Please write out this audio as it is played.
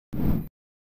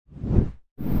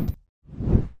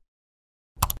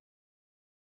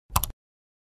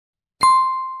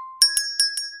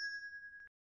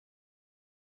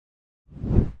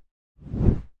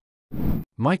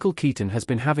Michael Keaton has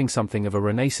been having something of a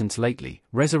renaissance lately,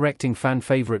 resurrecting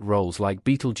fan-favorite roles like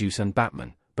Beetlejuice and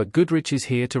Batman, but Goodrich is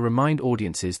here to remind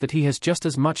audiences that he has just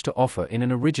as much to offer in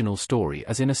an original story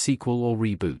as in a sequel or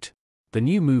reboot. The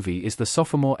new movie is the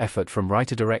sophomore effort from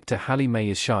writer-director Halle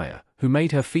Mayes Shire, who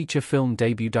made her feature film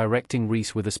debut directing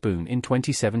Reese Witherspoon in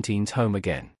 2017's Home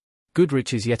Again.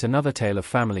 Goodrich is yet another tale of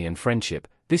family and friendship,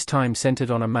 this time centered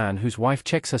on a man whose wife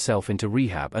checks herself into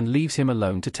rehab and leaves him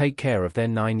alone to take care of their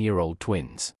 9-year-old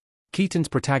twins. Keaton's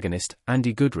protagonist,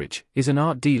 Andy Goodrich, is an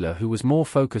art dealer who was more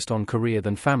focused on career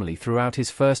than family throughout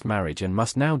his first marriage and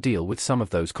must now deal with some of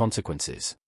those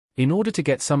consequences. In order to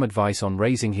get some advice on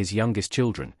raising his youngest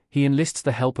children, he enlists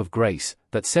the help of Grace,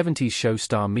 that 70s show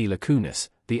star Mila Kunis,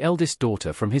 the eldest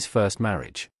daughter from his first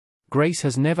marriage. Grace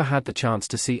has never had the chance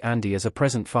to see Andy as a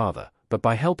present father, but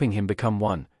by helping him become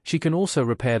one, she can also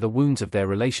repair the wounds of their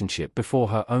relationship before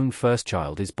her own first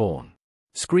child is born.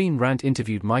 Screen Rant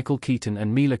interviewed Michael Keaton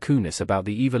and Mila Kunis about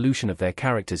the evolution of their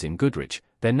characters in Goodrich,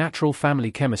 their natural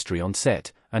family chemistry on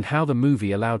set, and how the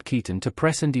movie allowed Keaton to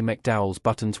press Andie MacDowell's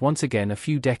buttons once again a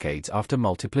few decades after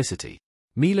Multiplicity.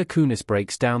 Mila Kunis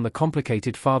breaks down the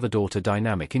complicated father-daughter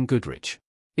dynamic in Goodrich.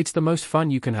 "It's the most fun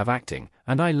you can have acting,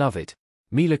 and I love it."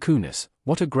 Mila Kunis: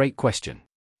 "What a great question.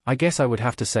 I guess I would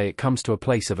have to say it comes to a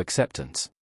place of acceptance.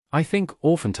 I think,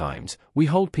 oftentimes, we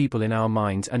hold people in our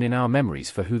minds and in our memories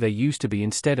for who they used to be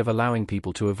instead of allowing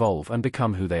people to evolve and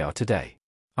become who they are today.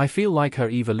 I feel like her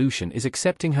evolution is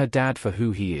accepting her dad for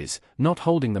who he is, not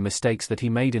holding the mistakes that he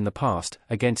made in the past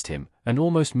against him, and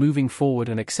almost moving forward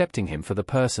and accepting him for the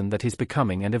person that he's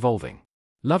becoming and evolving.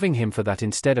 Loving him for that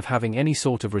instead of having any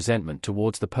sort of resentment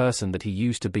towards the person that he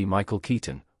used to be." Michael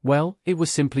Keaton: "Well, it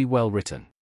was simply well written.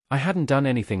 I hadn't done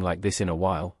anything like this in a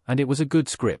while, and it was a good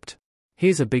script.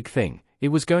 Here's a big thing, it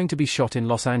was going to be shot in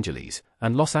Los Angeles,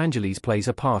 and Los Angeles plays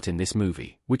a part in this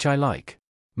movie, which I like.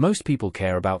 Most people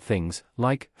care about things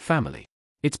like family.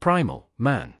 It's primal,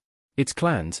 man. It's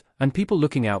clans, and people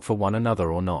looking out for one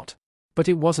another or not. But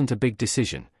it wasn't a big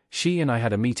decision. She and I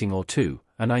had a meeting or two,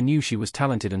 and I knew she was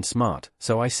talented and smart,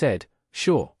 so I said,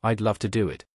 sure, I'd love to do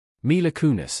it." Mila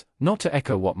Kunis: "Not to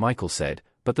echo what Michael said,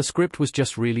 but the script was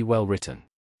just really well written.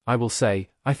 I will say,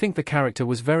 I think the character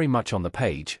was very much on the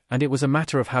page, and it was a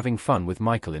matter of having fun with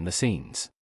Michael in the scenes.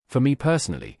 For me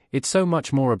personally, it's so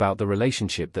much more about the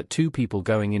relationship that two people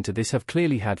going into this have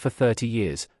clearly had for 30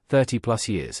 years, 30 plus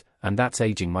years, and that's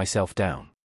aging myself down.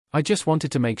 I just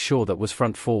wanted to make sure that was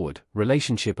front forward,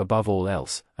 relationship above all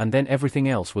else, and then everything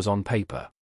else was on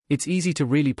paper. It's easy to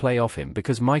really play off him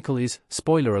because Michael is,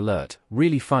 spoiler alert,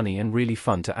 really funny and really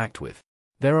fun to act with.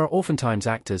 There are oftentimes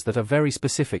actors that are very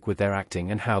specific with their acting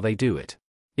and how they do it.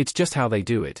 It's just how they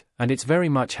do it, and it's very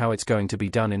much how it's going to be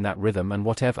done in that rhythm and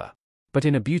whatever. But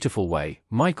in a beautiful way,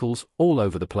 Michael's all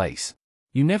over the place.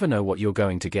 You never know what you're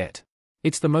going to get.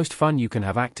 It's the most fun you can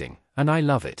have acting, and I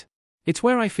love it. It's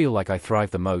where I feel like I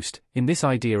thrive the most, in this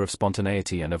idea of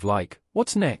spontaneity and of like,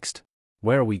 what's next?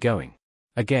 Where are we going?"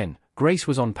 Again, Grace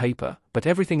was on paper, but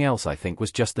everything else I think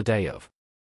was just the day of.